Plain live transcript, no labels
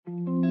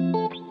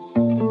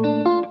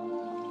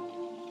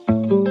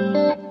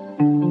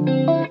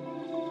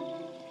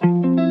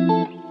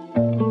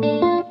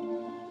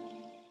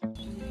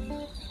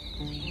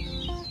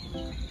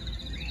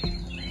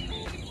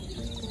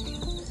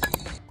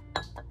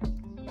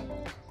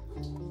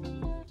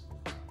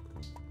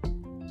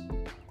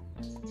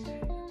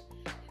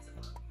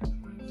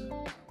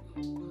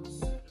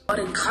not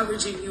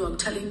encouraging you. I'm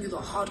telling you the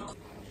hard.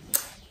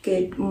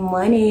 Good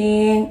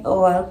morning,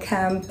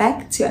 welcome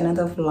back to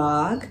another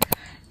vlog.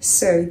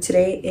 So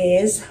today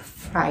is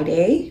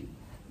Friday.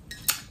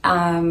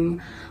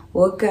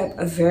 Woke up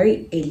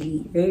very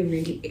early,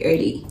 really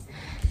early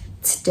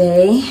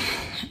today.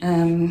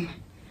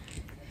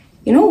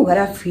 You know what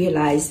I've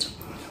realized?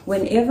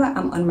 Whenever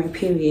I'm on my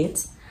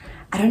periods,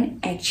 I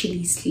don't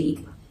actually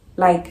sleep.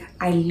 Like,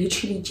 I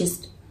literally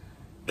just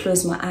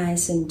close my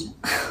eyes and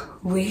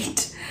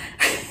wait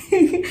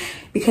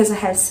because I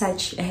have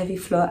such a heavy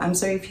flow. I'm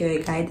sorry if you're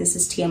a guy, this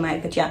is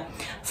TMI, but yeah,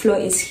 flow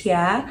is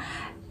here.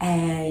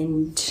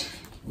 And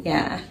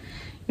yeah,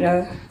 you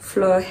know,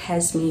 flow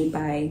has me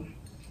by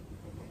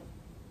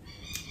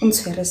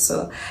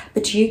so.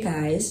 But you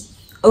guys,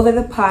 over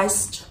the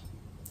past,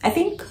 I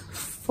think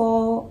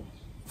 4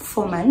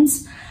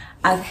 months,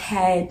 I've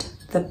had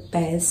the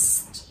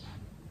best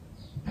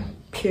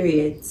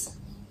periods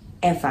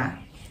ever,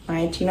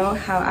 right? You know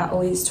how I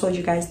always told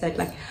you guys that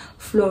like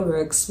flow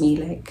works me,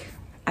 like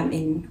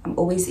I'm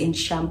always in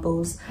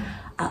shambles.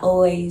 I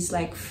always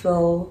like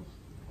feel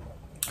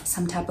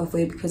some type of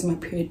way because my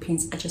period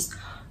pains are just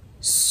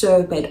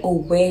so bad,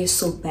 or were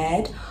so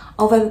bad.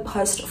 Over the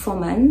past 4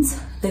 months,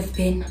 they've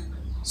been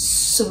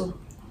so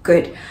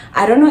good.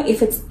 I don't know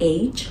if it's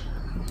age,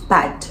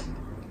 but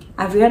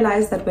I've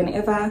realized that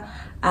whenever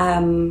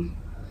I'm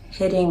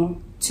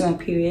heading to my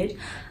period,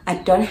 I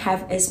don't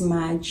have as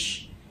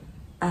much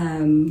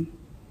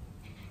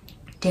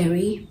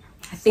dairy.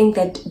 I think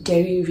that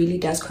dairy really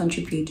does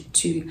contribute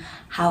to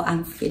how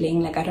I'm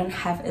feeling. Like, I don't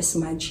have as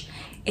much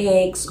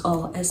eggs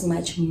or as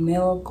much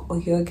milk or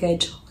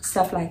yogurt,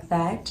 stuff like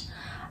that.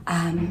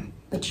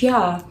 But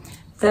yeah,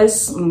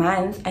 this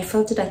month I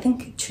felt it. I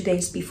think 2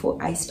 days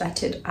before I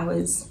started,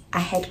 I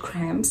had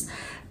cramps,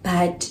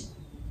 but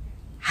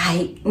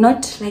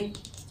not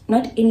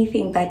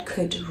anything that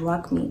could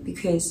rock me,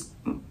 because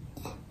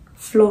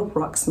Flo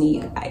rocks me,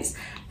 you guys.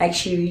 Like,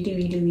 she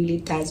really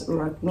does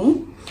rock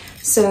me.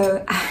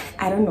 So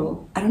I don't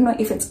know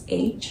if it's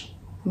age.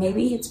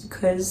 Maybe it's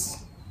because,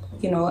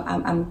 you know,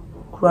 I'm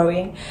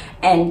growing,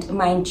 and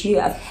mind you,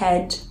 I've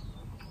had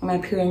my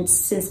periods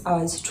since I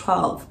was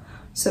 12.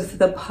 So for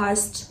the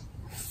past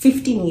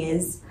 15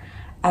 years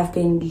I've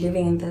been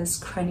living in this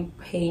chronic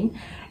pain,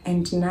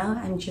 and now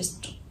I'm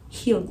just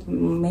healed,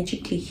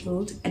 magically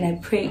healed, and I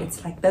pray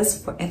it's like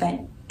this forever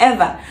and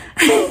ever.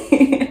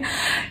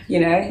 You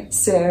know,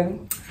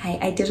 so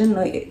I didn't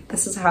know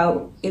this is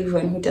how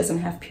everyone who doesn't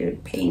have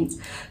period pains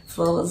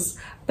feels.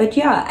 But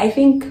yeah, I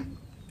think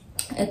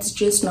it's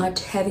just not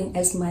having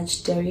as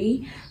much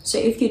dairy. So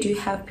if you do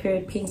have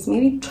period pains,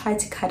 maybe try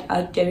to cut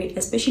out dairy,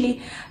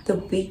 especially the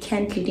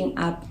weekend leading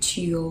up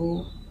to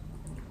your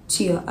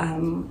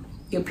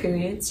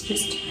periods.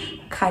 Just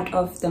cut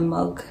off the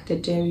milk, the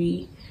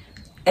dairy,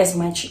 as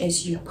much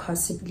as you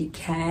possibly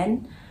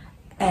can,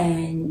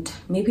 and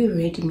maybe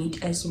red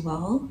meat as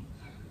well.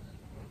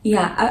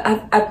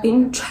 Yeah, I've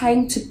been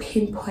trying to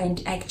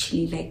pinpoint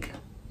actually, like,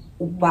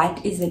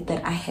 what is it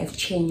that I have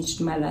changed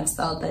my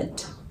lifestyle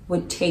that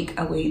would take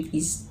away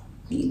these,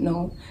 you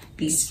know,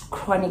 these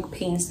chronic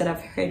pains that I've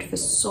had for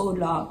so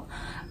long.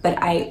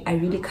 But I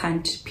really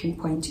can't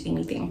pinpoint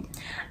anything.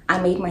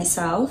 I made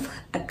myself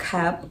a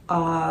cup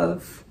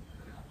of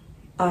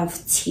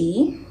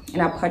tea,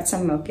 and I put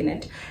some milk in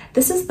it.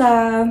 This is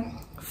the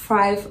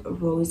 5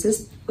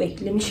 roses. Wait,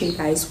 let me show you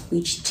guys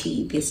which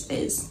tea this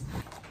is.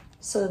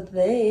 So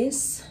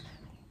this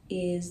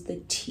is the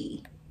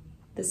tea.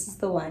 This is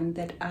the one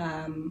that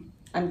I'm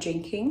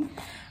drinking,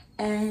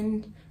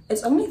 and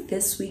it's only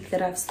this week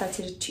that I've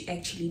started to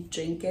actually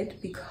drink it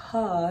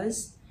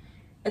because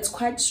it's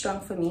quite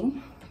strong for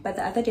me. But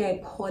the other day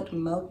I poured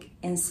milk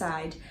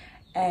inside,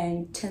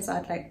 and turns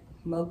out like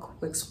milk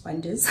works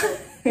wonders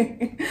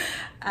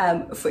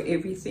for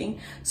everything.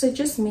 So it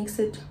just makes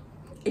it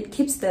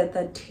keeps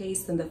the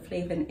taste and the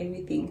flavor and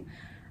everything,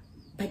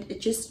 but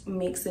it just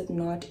makes it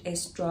not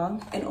as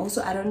strong. And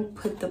also I don't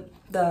put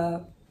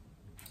the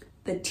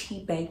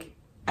tea bag,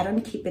 I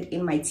don't keep it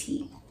in my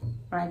tea,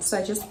 right? So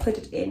I just put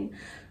it in,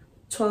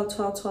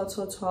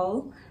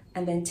 twirl,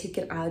 and then take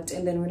it out.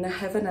 And then when I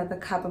have another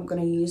cup, I'm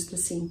gonna use the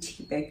same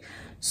tea bag.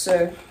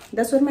 So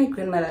that's what my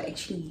grandmother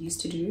actually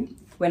used to do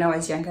when I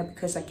was younger,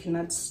 because I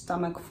cannot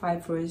stomach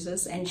 5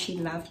 roses, and she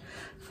loved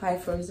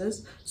 5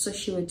 roses. So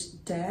she would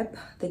dab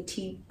the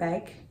tea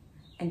bag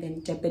and then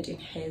dip it in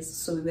hers,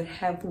 so we would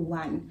have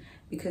one,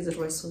 because it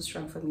was so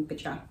strong for me.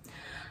 But yeah,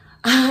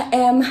 I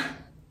am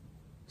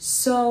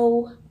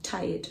so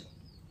tired.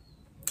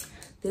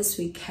 This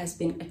week has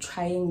been a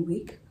trying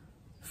week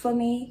for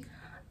me.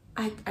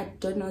 I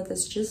don't know,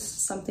 there's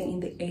just something in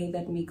the air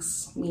that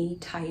makes me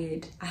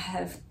tired. I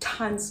have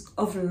tons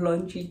of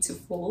laundry to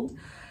fold.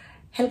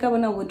 Like,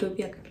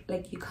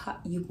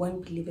 you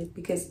won't believe it,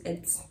 because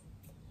it's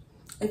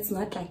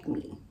not like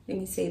me. Let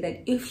me say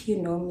that if you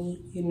know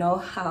me, you know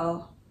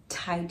how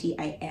tidy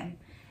I am.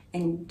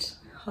 And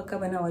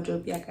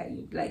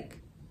you like,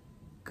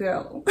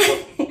 girl.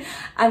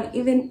 I'm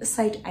even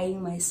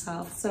side-eyeing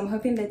myself. So I'm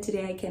hoping that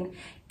today I can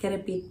get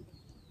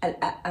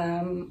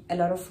a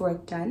lot of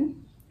work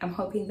done. I'm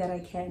hoping that I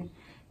can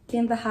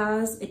clean the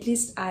house. At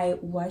least I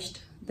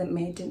washed the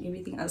mat and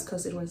everything else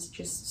because it was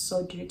just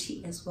so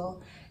dirty as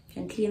well.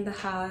 Can clean the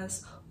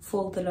house,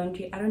 fold the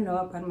laundry. I don't know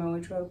about my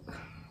wardrobe.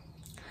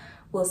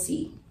 We'll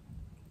see.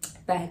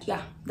 But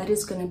yeah, that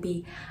is gonna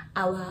be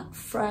our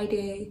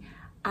Friday.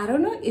 I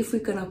don't know if we're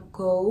gonna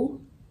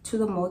go to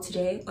the mall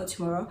today or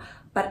tomorrow,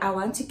 but I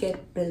want to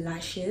get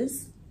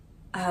blushes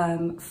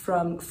from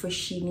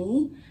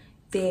Freshini.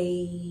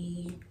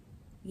 They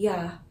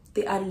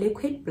are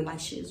liquid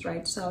blushes,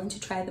 right? So I want to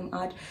try them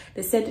out.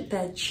 They said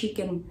the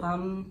chicken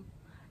balm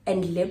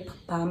and lip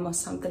balm or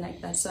something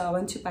like that, so I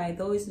want to buy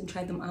those and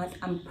try them out.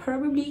 I'm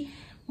probably,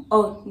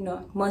 oh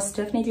no, most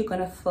definitely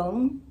gonna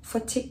film for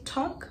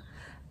TikTok.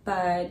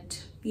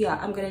 But yeah,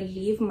 I'm gonna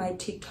leave my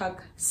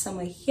TikTok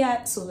somewhere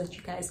here so that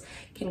you guys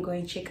can go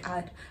and check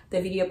out the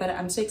video. But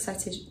I'm so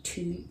excited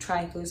to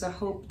try those. I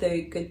hope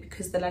they're good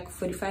because they're like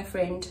 45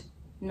 rand,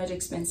 not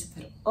expensive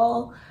at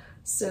all.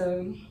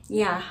 So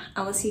yeah,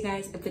 I will see you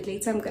guys a bit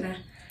later. I'm gonna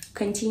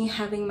continue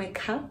having my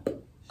cup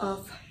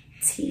of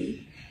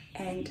tea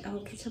and I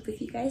will catch up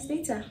with you guys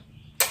later.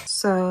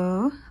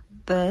 So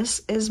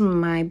this is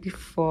my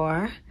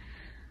before,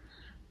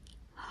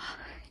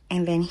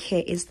 and then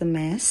here is the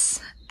mess.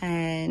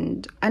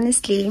 And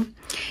honestly,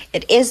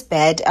 it is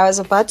bad. I was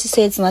about to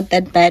say it's not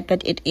that bad,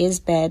 but it is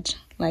bad.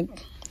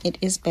 Like, it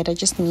is bad. I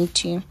just need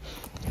to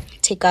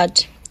take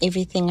out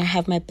everything. I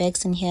have my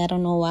bags in here. I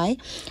don't know why.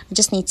 I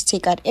just need to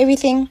take out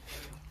everything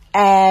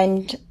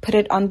and put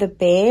it on the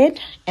bed.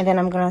 And then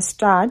I'm going to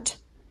start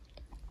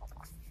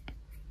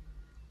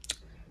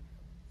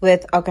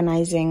with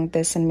organizing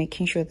this and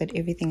making sure that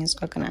everything is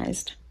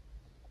organized.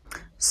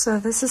 So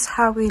this is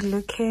how we're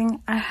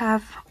looking. I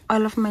have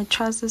all of my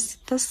trousers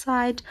this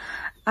side.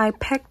 I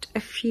packed a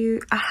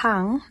few, I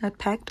hung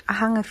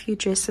a few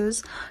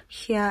dresses.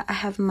 Here I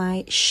have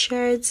my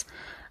shirts,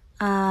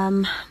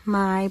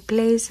 my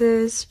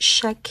blazers,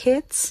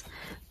 jackets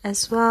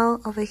as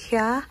well over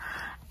here.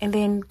 And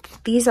then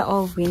these are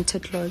all winter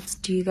clothes.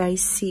 Do you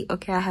guys see?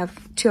 Okay, I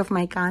have two of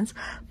my gowns,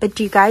 but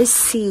do you guys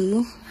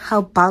see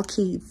how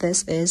bulky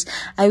this is?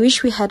 I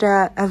wish we had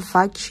a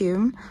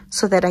vacuum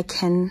so that I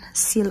can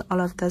seal all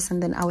of this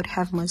and then I would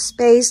have more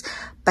space,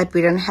 but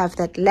we don't have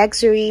that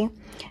luxury.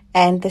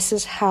 And this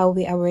is how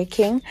we are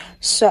working.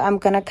 So I'm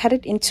gonna cut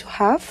it into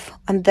half.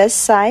 On this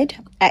side,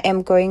 I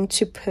am going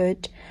to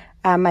put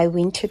my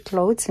winter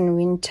clothes and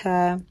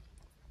winter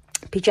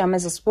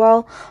pajamas as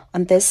well.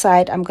 On this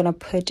side, I'm gonna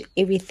put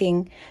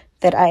everything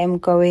that I am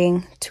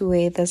going to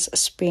wear this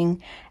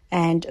spring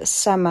and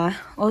summer.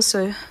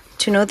 Also,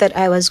 to know that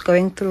I was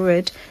going through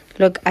it,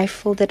 look, I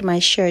folded my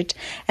shirt,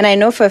 and I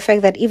know for a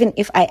fact that even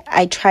if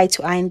I try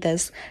to iron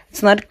this,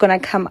 it's not gonna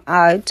come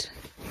out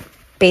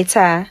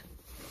better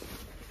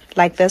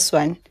like this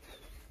one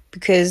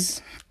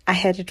because I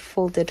had it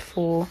folded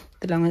for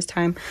the longest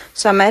time.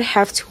 So I might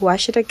have to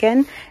wash it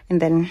again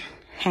and then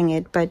hang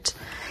it. But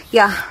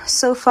yeah,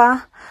 so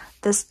far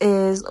this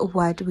is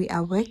what we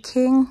are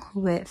working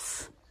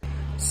with.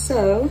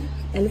 So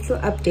a little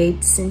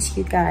update since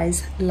you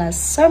guys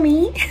last saw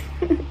me.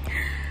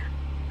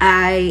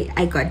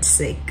 I got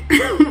sick.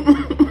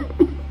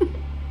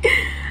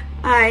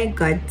 I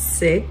got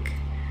sick.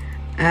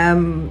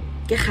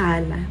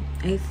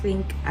 I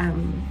think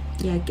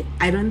yeah,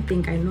 I don't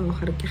think I know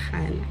how to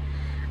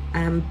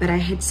but I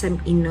had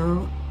some,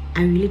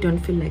 I really don't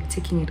feel like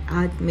taking it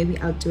out. Maybe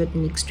I'll do it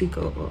next week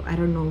or I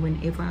don't know,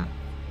 whenever,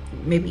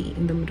 maybe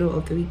in the middle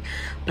of the week,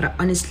 but I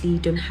honestly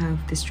don't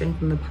have the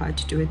strength and the power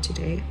to do it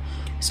today.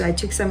 So I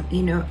took some,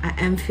 I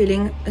am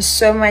feeling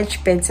so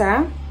much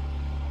better.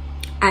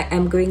 I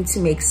am going to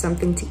make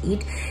something to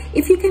eat.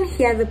 If you can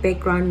hear the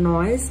background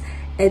noise,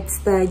 it's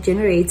the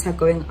generator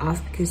going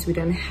off because we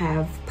don't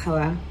have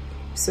power.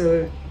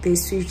 So they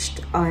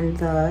switched on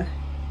the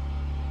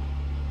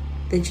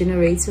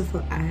generator for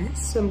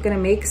us. So I'm gonna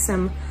make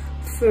some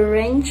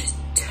French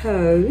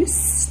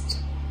toast.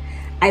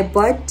 I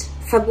bought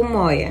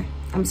fagumoya.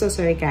 I'm so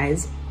sorry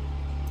guys,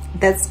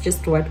 that's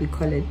just what we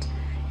call it.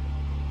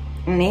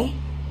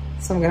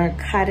 So I'm gonna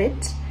cut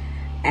it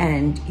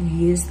and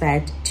use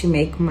that to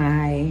make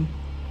my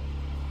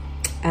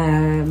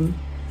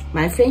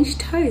my French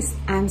toast.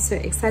 I'm so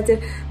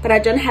excited, but I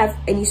don't have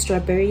any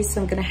strawberries,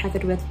 so I'm gonna have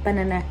it with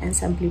banana and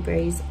some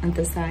blueberries on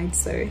the side.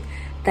 So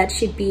that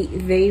should be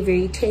very,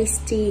 very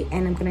tasty,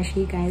 and I'm gonna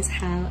show you guys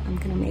how I'm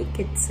gonna make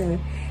it. So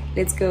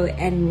let's go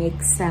and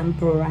make some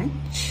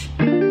brunch.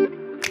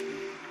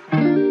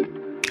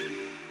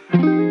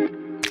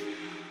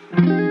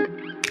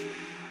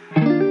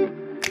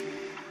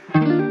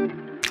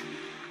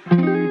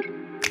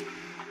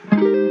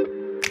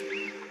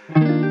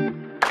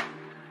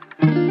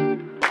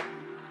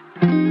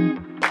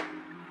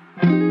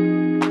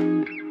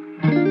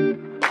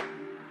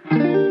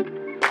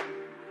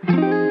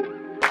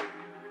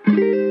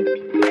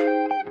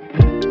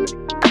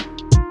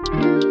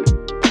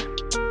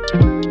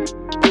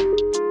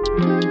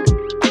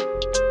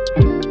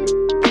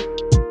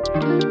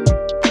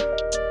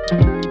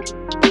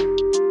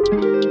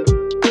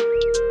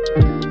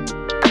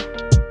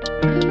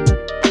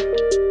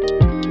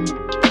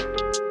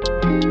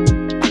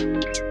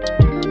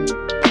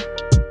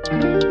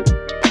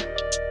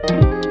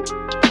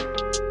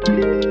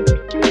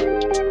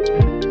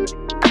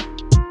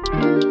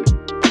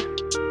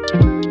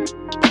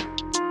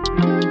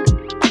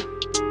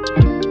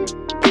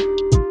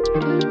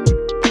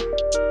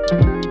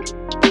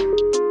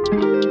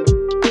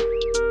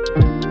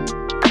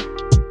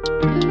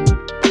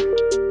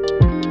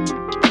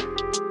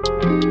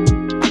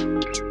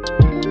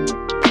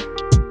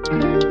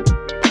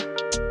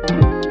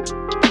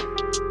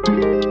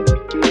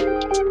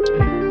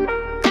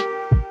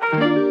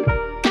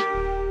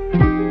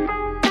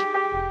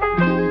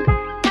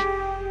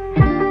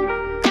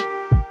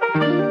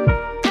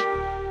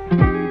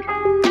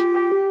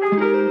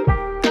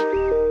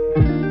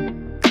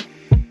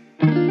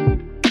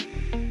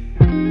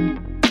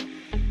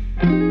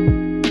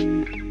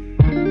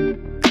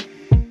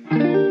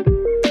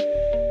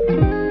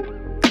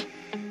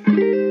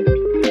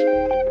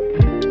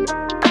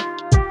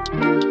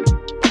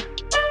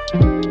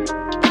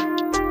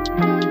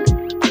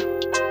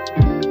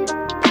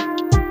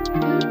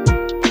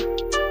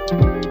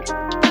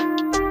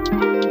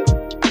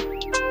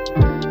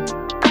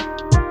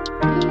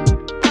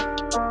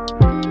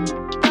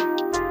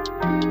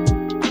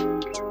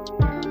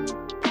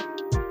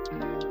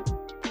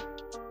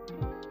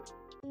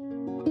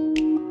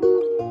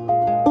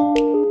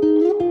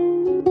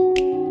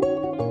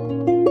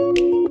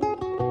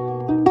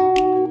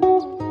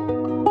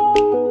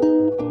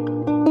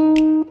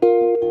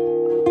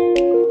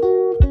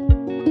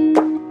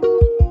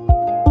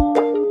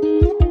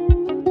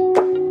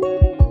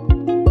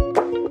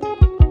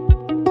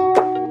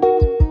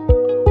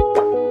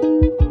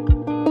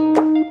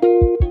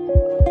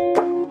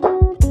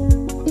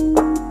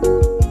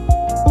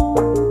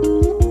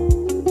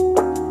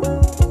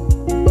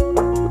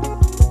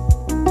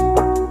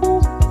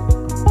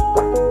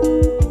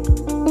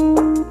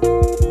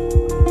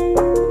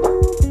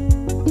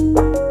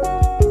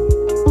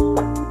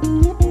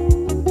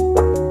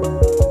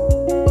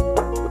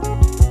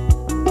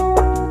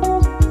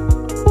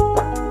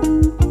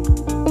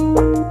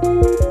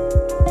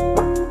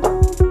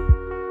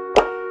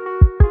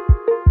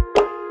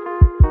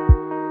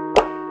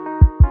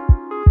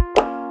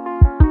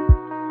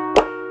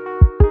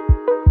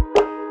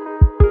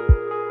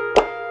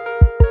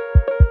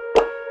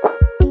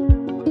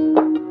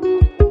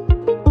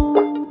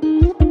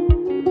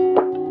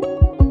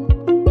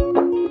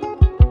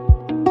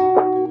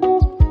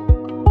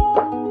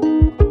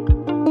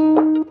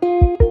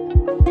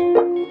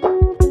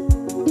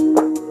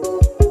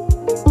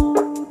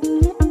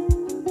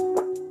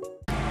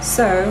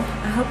 So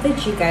I hope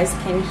that you guys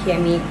can hear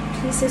me.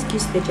 Please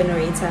excuse the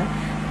generator,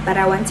 but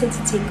I wanted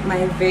to take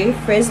my very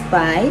first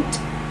bite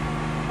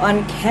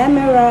on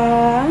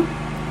camera.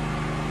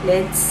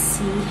 Let's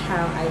see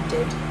how I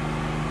did.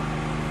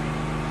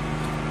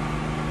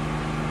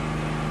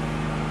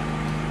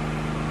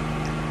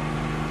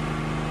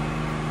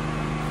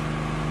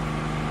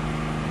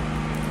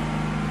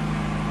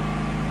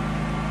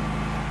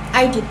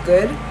 I did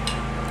good.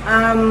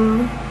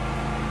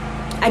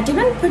 I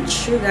didn't put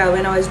sugar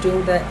when I was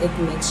doing the egg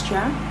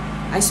mixture.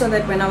 I saw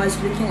that when I was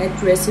looking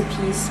at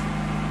recipes,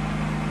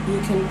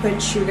 you can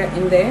put sugar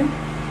in there,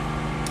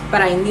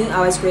 but I knew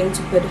I was going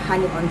to put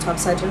honey on top,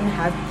 so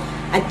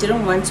I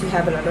didn't want to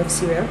have a lot of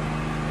syrup.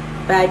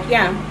 But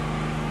yeah,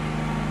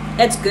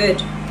 it's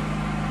good,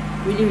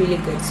 really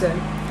good. So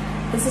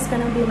this is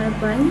gonna be my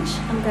brunch.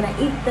 I'm gonna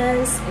eat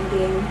this and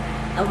then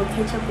I will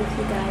catch up with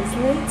you guys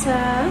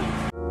later.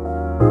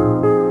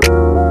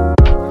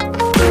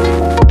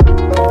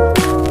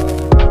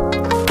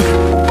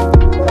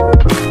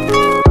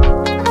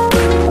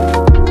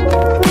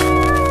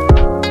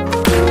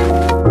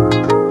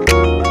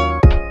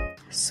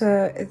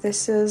 So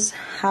this is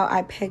how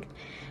I picked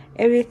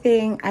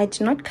everything. I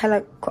did not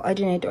color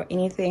coordinate or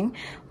anything,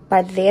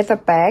 but there's the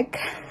bag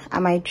are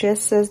my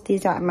dresses,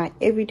 these are my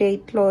everyday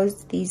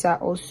clothes, these are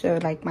also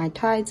like my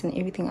tights and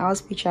everything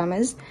else,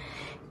 pajamas,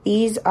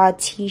 these are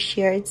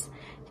t-shirts,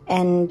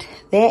 and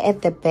there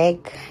at the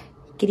back,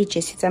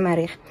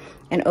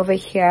 and over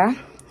here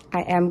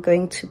I am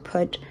going to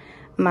put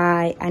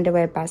my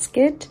underwear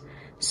basket.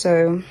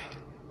 So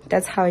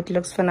that's how it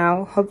looks for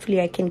now. Hopefully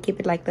I can keep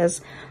it like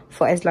this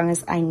for as long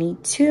as I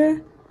need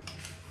to.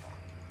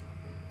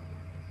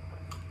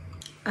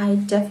 I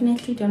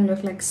definitely don't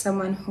look like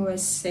someone who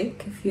was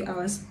sick a few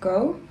hours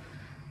ago.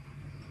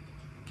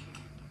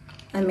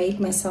 I made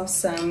myself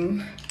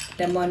some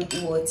lemon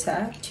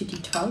water to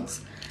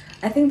detox.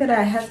 I think that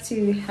I have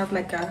to have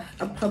like a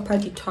proper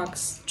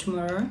detox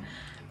tomorrow.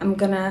 I'm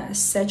gonna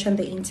search on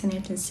the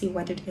internet and see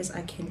what it is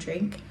I can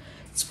drink.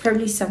 It's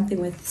probably something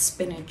with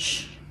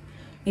spinach.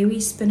 Maybe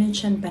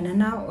spinach and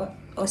banana,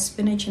 or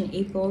spinach and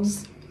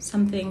apples.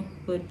 Something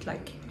would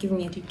like give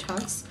me a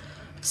detox.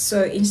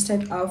 So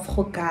instead of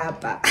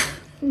hogaba,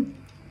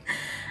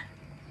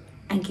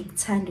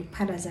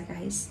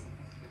 guys,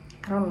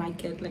 I don't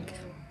like it. Like,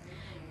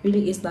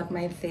 really is not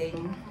my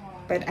thing.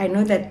 But I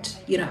know that,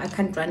 you know, I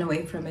can't run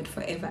away from it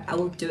forever. I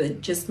will do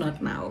it, just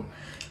not now.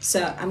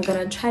 So I'm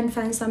gonna try and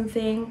find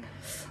something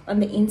on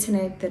the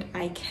internet that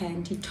I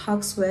can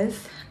detox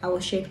with. I will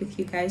share it with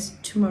you guys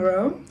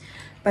tomorrow.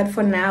 but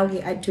for now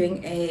we are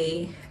doing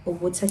a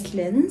water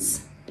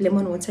cleanse,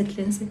 lemon water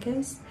cleanse, I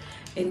guess.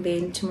 And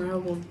then tomorrow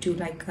we'll do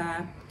like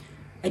a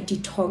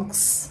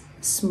detox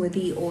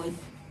smoothie or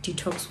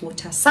detox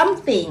water.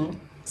 Something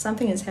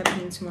is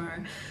happening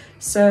tomorrow.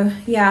 So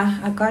yeah,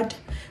 I got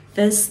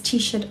this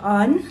t-shirt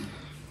on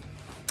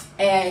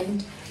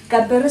and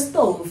got better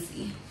stove,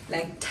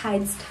 like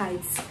tights,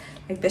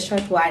 like the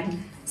short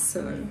one.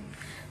 So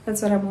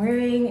that's what I'm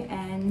wearing.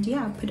 And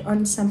yeah, I put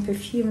on some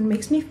perfume. It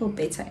makes me feel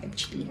better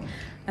actually.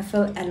 I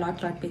feel a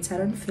lot better. I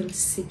don't feel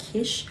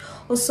sickish.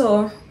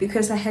 Also,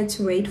 because I had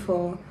to wait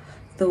for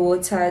the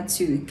water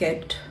to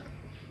get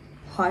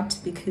hot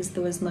because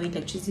there was no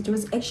electricity. It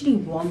was actually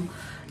warm,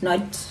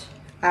 not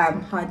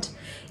hot.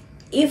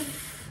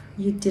 If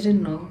you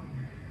didn't know,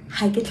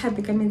 I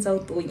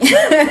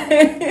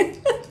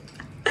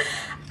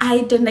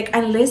don't like,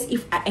 unless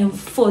if I am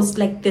forced,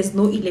 like there's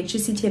no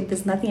electricity and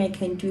there's nothing I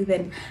can do,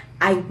 then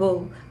I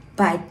will.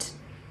 But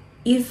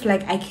if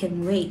like I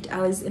can wait,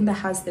 I was in the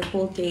house the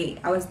whole day,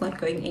 I was not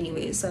going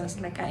anywhere, so I was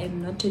like, I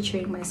am not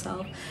torturing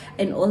myself.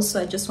 And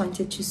also I just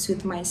wanted to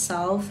soothe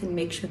myself and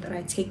make sure that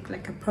I take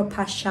like a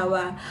proper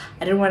shower.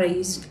 I didn't want to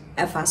use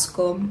a fast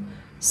comb,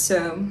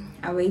 so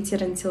I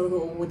waited until the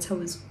water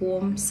was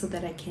warm so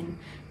that I can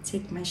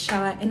take my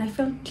shower. And I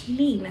feel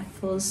clean, I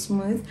feel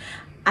smooth.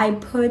 I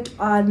put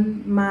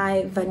on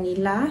my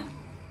vanilla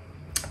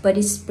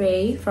body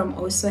spray from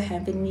Also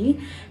Heavenly,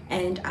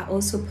 and I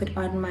also put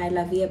on my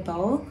La Vie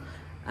Belle,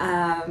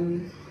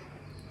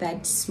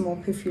 that small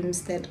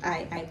perfumes that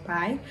I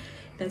buy.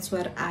 That's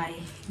what I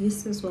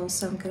use as well.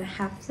 So I'm gonna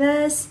have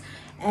this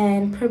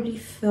and probably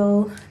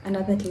fill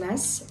another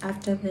glass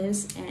after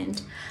this,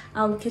 and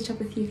I'll catch up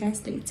with you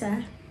guys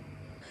later.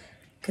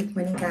 Good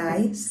morning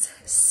guys.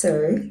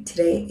 So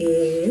today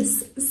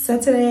is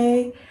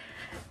Saturday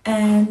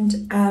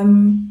and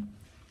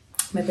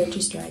my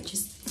battery's dry.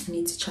 I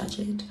need to charge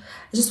it.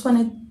 I just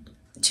wanted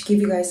to give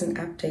you guys an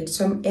update.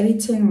 So I'm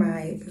editing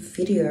my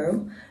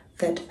video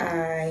that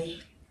I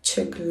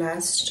took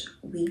last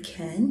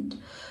weekend,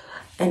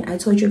 and I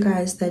told you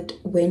guys that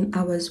when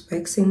I was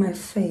waxing my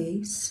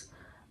face,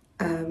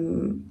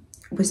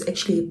 was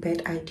actually a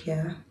bad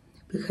idea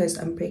because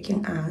I'm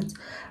breaking out,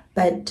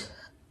 but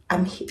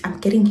I'm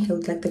getting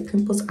healed. Like the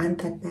pimples aren't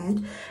that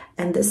bad,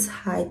 and this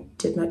side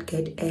did not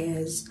get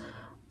as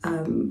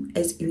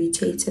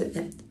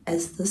irritated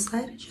as this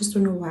side. I just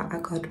don't know why I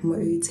got more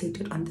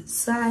irritated on this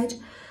side.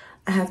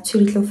 I have two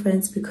little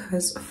friends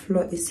because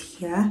Flo is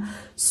here.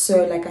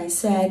 So like I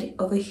said,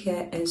 over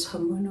here is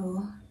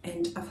hormonal,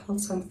 and I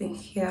felt something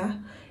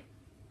here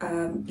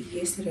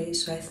yesterday.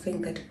 So I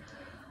think that,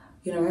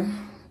 you know,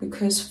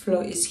 because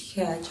Flo is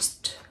here, I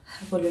just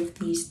have all of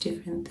these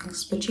different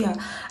things. But yeah,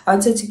 I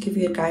wanted to give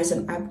you guys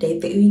an update.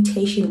 The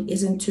irritation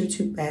isn't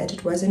too bad.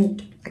 It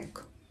wasn't like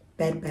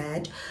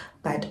bad,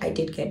 but I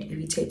did get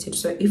irritated.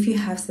 So if you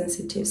have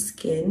sensitive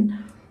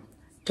skin,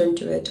 don't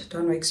do it.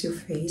 Don't wax your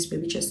face.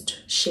 Maybe just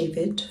shave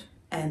it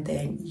and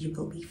then you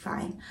will be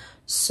fine.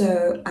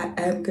 So I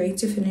am going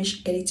to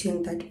finish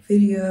editing that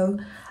video.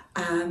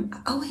 I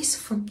always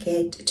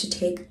forget to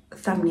take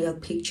thumbnail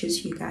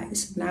pictures, you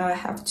guys. Now I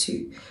have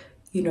to,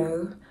 you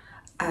know,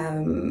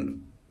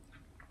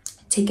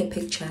 take a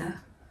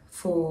picture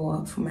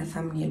for my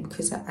thumbnail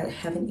because I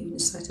haven't even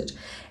started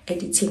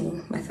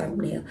editing my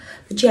thumbnail.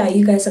 But yeah,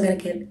 you guys are gonna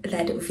get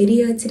that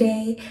video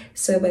today.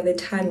 So by the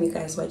time you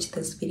guys watch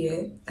this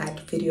video, that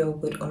video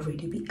would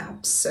already be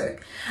up. So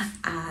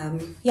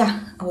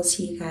yeah, I will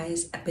see you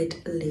guys a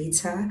bit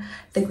later.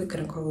 I think we're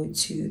gonna go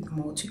to the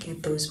mall to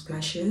get those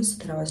blushes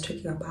that I was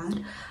talking about.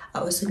 I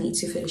also need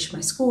to finish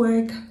my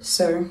schoolwork.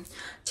 So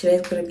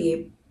today's gonna be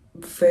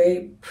a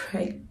very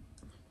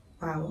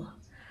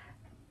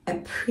a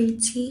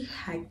pretty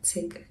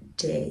hectic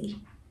day.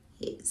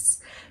 Yes,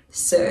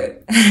 so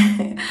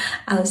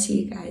I'll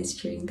see you guys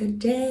during the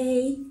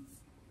day.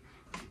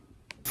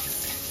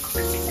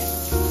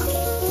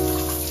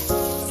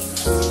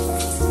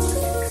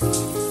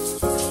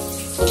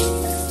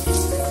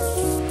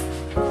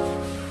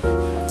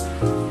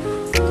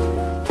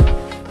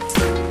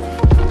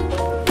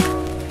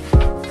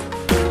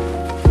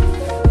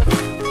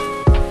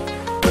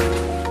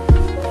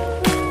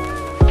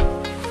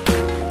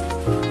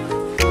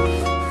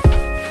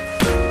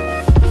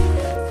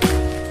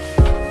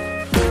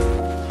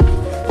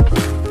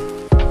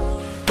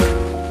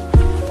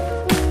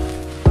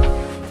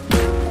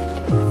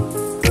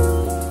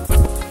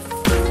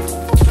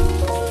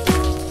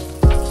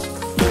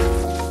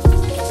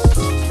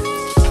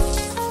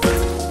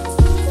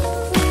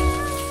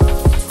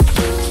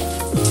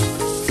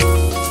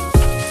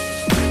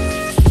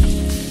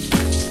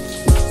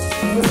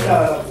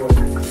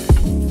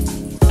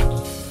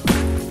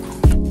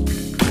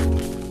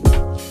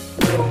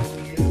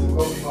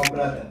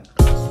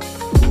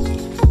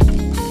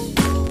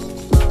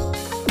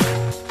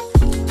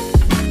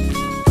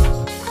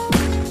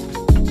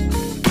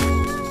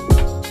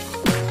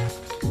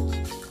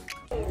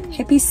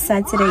 Happy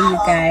Saturday, you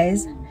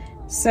guys.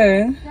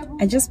 So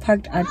I just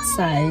parked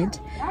outside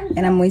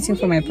and I'm waiting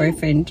for my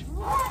boyfriend.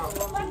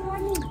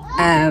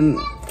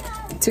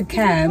 to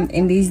Cam,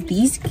 and there's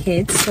these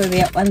kids, so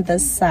they're on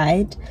this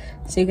side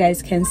so you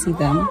guys can see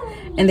them,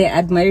 and they're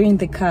admiring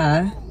the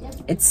car.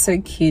 It's so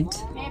cute.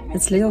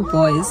 It's little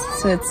boys,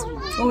 so it's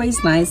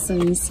always nice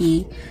when you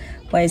see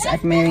boys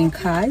admiring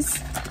cars.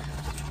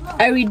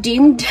 I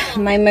redeemed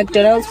my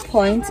McDonald's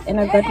points and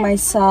I got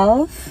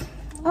myself,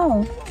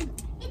 oh,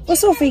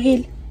 what's up,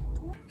 Figil?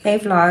 Hey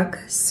vlog,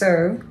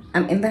 so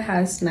I'm in the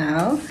house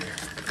now.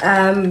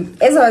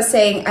 As I was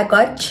saying, I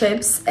got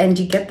chips, and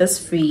you get this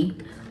free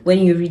when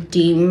you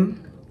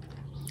redeem,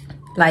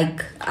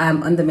 like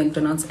on the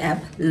McDonald's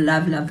app.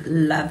 Love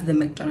the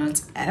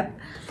McDonald's app.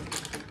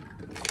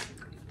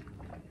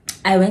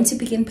 I went to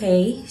Pick n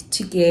Pay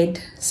to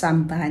get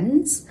some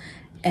buns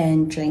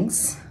and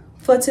drinks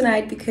for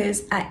tonight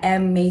because I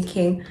am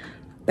making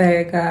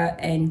burger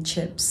and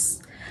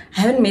chips.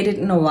 I haven't made it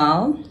in a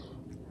while,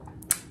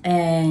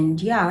 and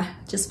yeah,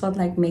 just felt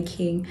like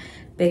making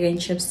burger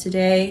and chips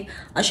today.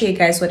 I'll show you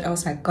guys what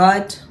else I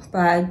got,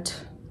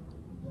 but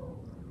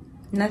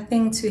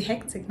nothing too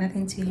hectic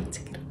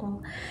at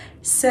all.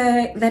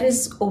 So that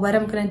is what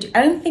I'm gonna do.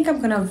 I don't think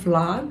I'm gonna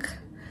vlog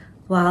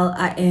while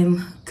I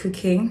am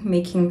cooking,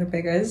 making the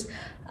burgers.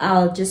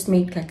 I'll just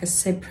make like a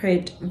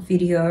separate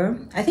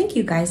video. I think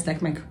you guys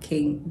like my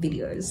cooking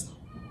videos.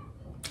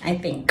 I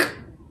think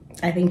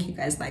you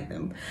guys like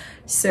them,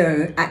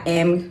 so I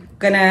am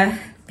gonna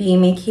be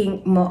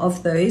making more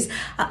of those.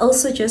 I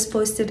also just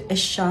posted a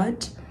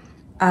shot.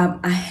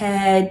 I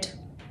had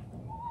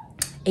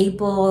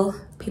apple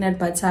peanut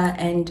butter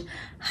and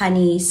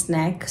honey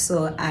snack,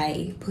 so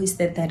I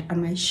posted that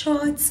on my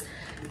shorts.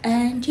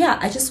 And yeah,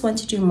 I just want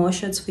to do more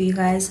shorts for you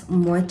guys,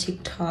 more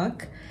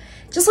TikTok.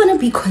 Just want to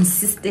be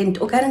consistent.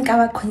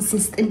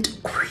 Consistent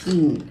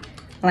queen,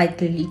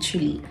 like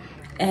literally.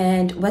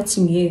 And what's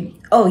new?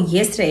 Oh,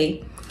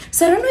 yesterday.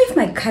 So I don't know if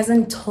my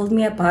cousin told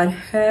me about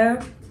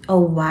her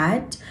or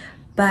what,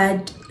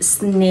 but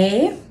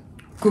Sneh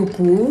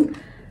Gugu,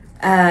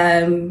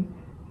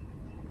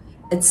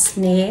 it's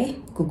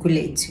Sneh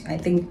Guguletu. I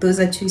think those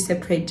are two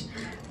separate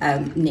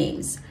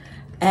names.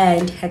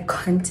 And her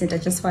content, I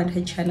just found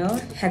her channel.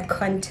 Her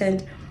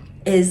content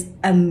is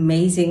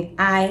amazing.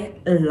 I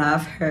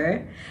love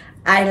her.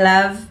 I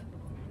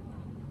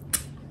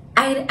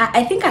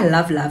think I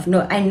love.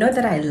 No, I know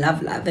that I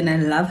love, and I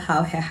love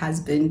how her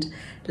husband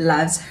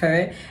loves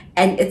her,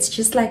 and it's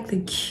just like the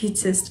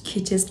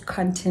cutest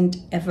content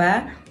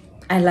ever.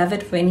 I love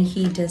it when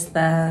he does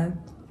the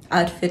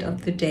outfit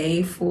of the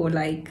day for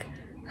like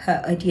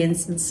her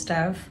audience and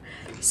stuff.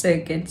 So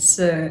good.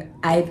 So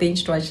I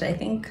binge watched, I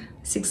think,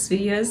 6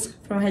 videos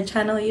from her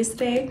channel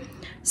yesterday,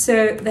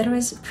 so that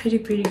was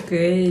pretty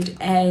good.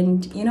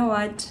 And you know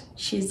what,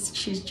 she's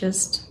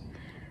just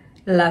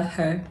love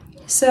her.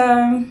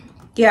 So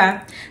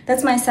yeah,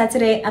 that's my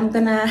Saturday. I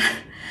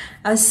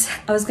was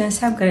gonna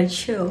say I'm gonna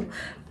chill,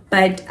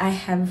 but I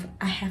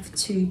have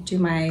to do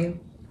my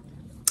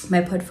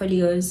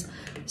portfolios,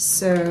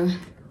 so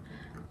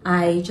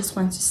I just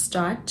want to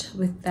start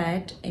with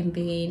that. And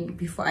then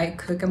before I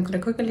cook, I'm gonna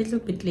cook a little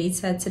bit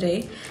later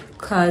today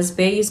because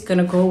Bay is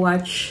gonna go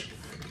watch,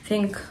 I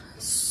think,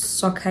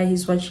 soccer.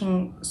 He's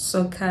watching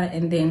soccer,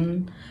 and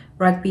then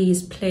rugby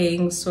is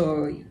playing,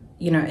 so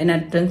you know, and I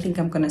don't think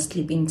I'm gonna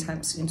sleep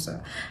anytime soon,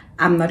 so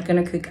I'm not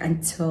gonna cook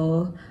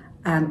until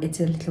it's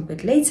a little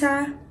bit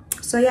later.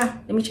 So yeah,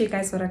 let me show you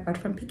guys what I got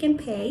from Pick n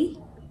Pay.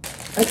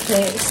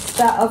 Okay,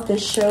 start of the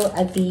show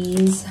are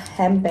these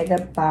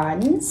hamburger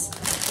buns.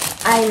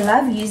 I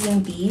love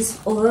using these,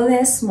 although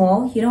they're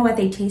small. You know what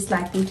they taste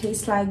like? They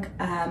taste like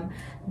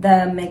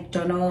the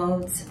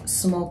McDonald's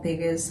small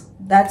burgers.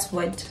 That's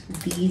what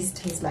these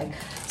taste like.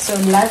 So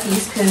love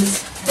these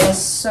because they're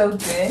so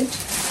good.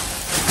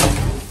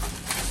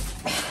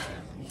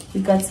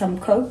 We got some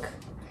Coke.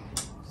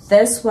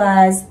 This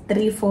was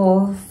 3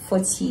 for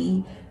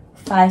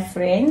 45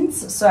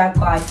 friends, so I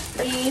got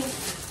 3.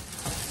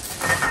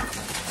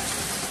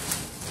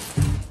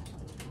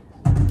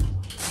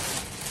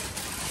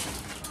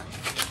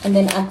 And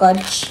then I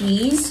got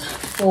cheese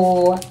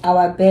for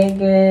our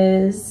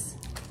burgers,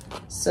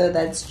 so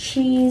that's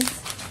cheese.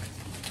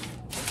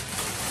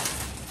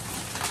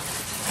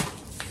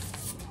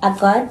 I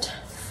got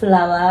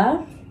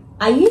flour.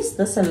 I use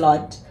this a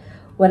lot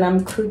when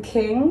I'm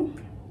cooking,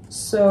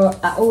 so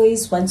I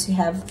always want to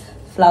have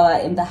flour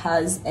in the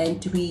house,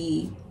 and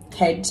we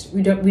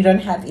don't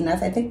have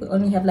enough. I think we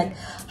only have like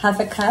half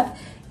a cup,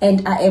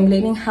 and I am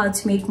learning how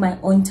to make my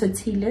own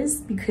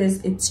tortillas because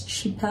it's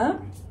cheaper.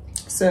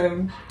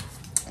 So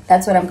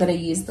that's what I'm gonna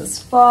use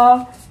this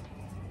for.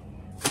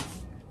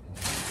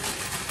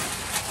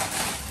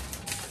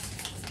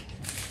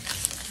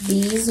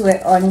 These were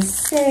on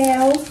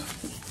sale.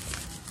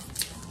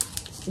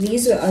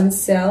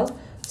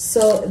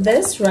 So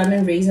this rum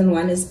and raisin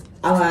one is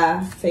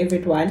our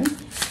favorite one,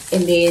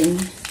 and then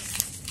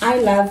I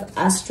love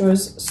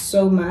Astros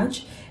so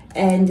much,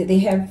 and they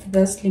have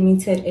this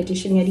limited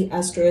edition of the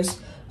Astros,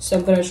 so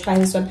I'm gonna try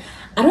this one.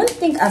 I don't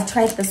think I've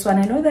tried this one.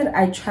 I know that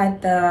I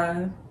tried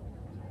the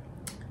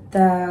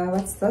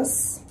what's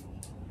this?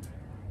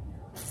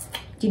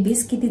 The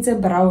biscuit, it's a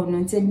brown,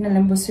 it's in a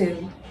lembo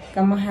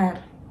kamahar.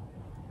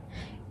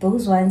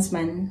 those ones,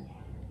 man.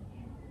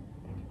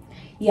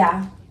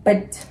 Yeah,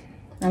 but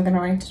I'm gonna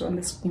write it on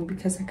the screen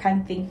because I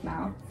can't think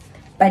now.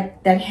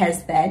 But that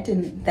has that,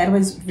 and that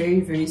was very,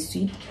 very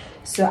sweet.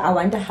 So I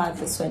wonder how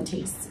this one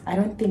tastes. I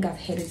don't think I've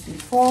had it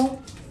before.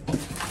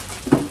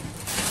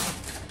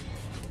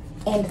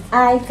 And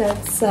I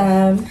got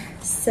some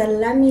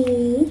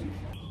salami.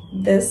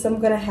 This I'm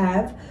gonna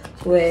have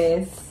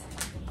with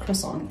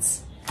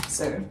croissants.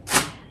 So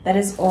that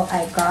is all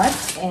I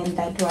got, and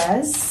that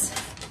was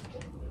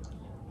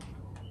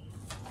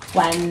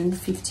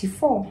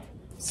 $154.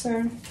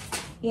 So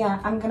yeah,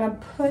 I'm gonna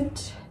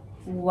put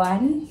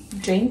one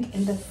drink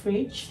in the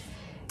fridge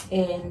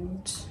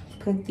and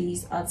put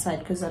these outside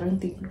because I don't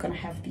think we're gonna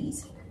have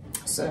these.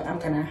 So I'm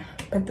gonna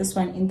put this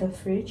one in the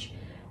fridge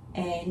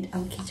and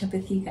I'll catch up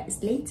with you guys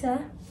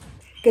later.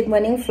 Good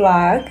morning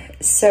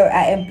vlog. So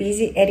I am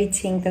busy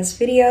editing this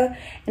video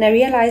and I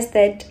realized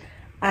that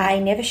I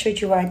never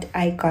showed you what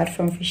I got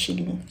from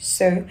Foschini.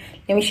 So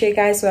let me show you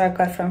guys what I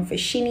got from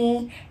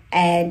Foschini,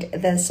 and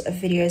this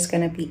video is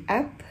gonna be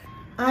up.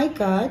 I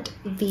got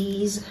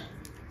these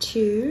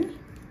two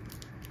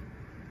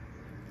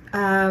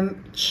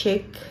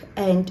cheek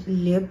and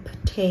lip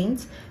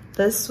tints.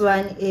 This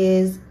one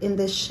is in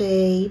the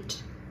shade,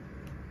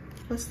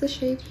 what's the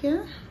shade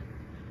here?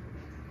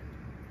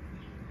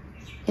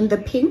 In the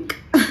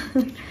pink.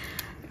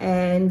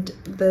 And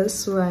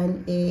this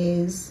one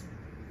is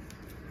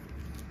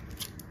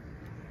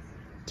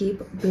deep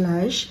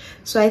blush.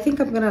 So I think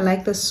I'm gonna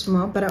like this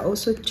more, but I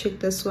also took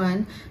this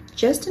one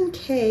just in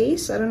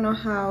case. I don't know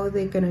how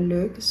they're gonna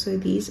look. So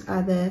these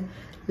are the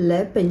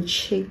lip and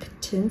cheek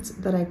tints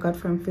that I got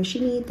from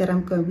Foschini that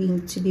I'm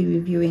going to be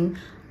reviewing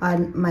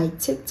on my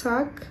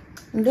TikTok.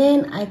 And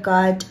then I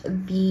got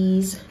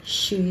these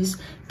shoes.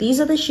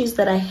 These are the shoes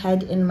that I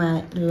had in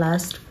my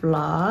last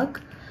vlog.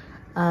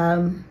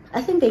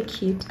 I think they're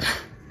cute.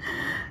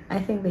 I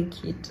think they're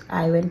cute.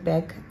 I went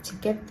back to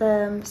get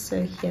them,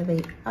 so here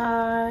they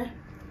are.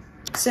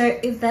 So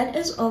if that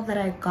is all that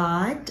I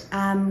got,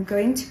 I'm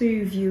going to be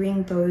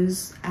reviewing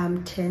those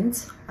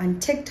tints on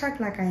TikTok,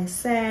 like I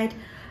said.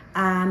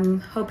 I'm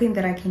hoping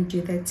that I can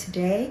do that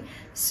today.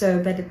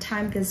 So by the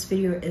time this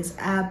video is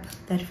up,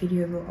 that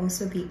video will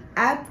also be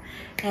up.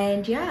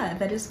 And yeah,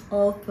 that is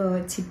all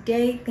for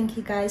today. Thank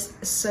you guys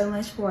so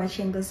much for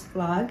watching this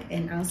vlog,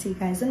 and I'll see you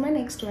guys in my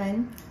next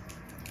one.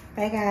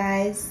 Bye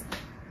guys.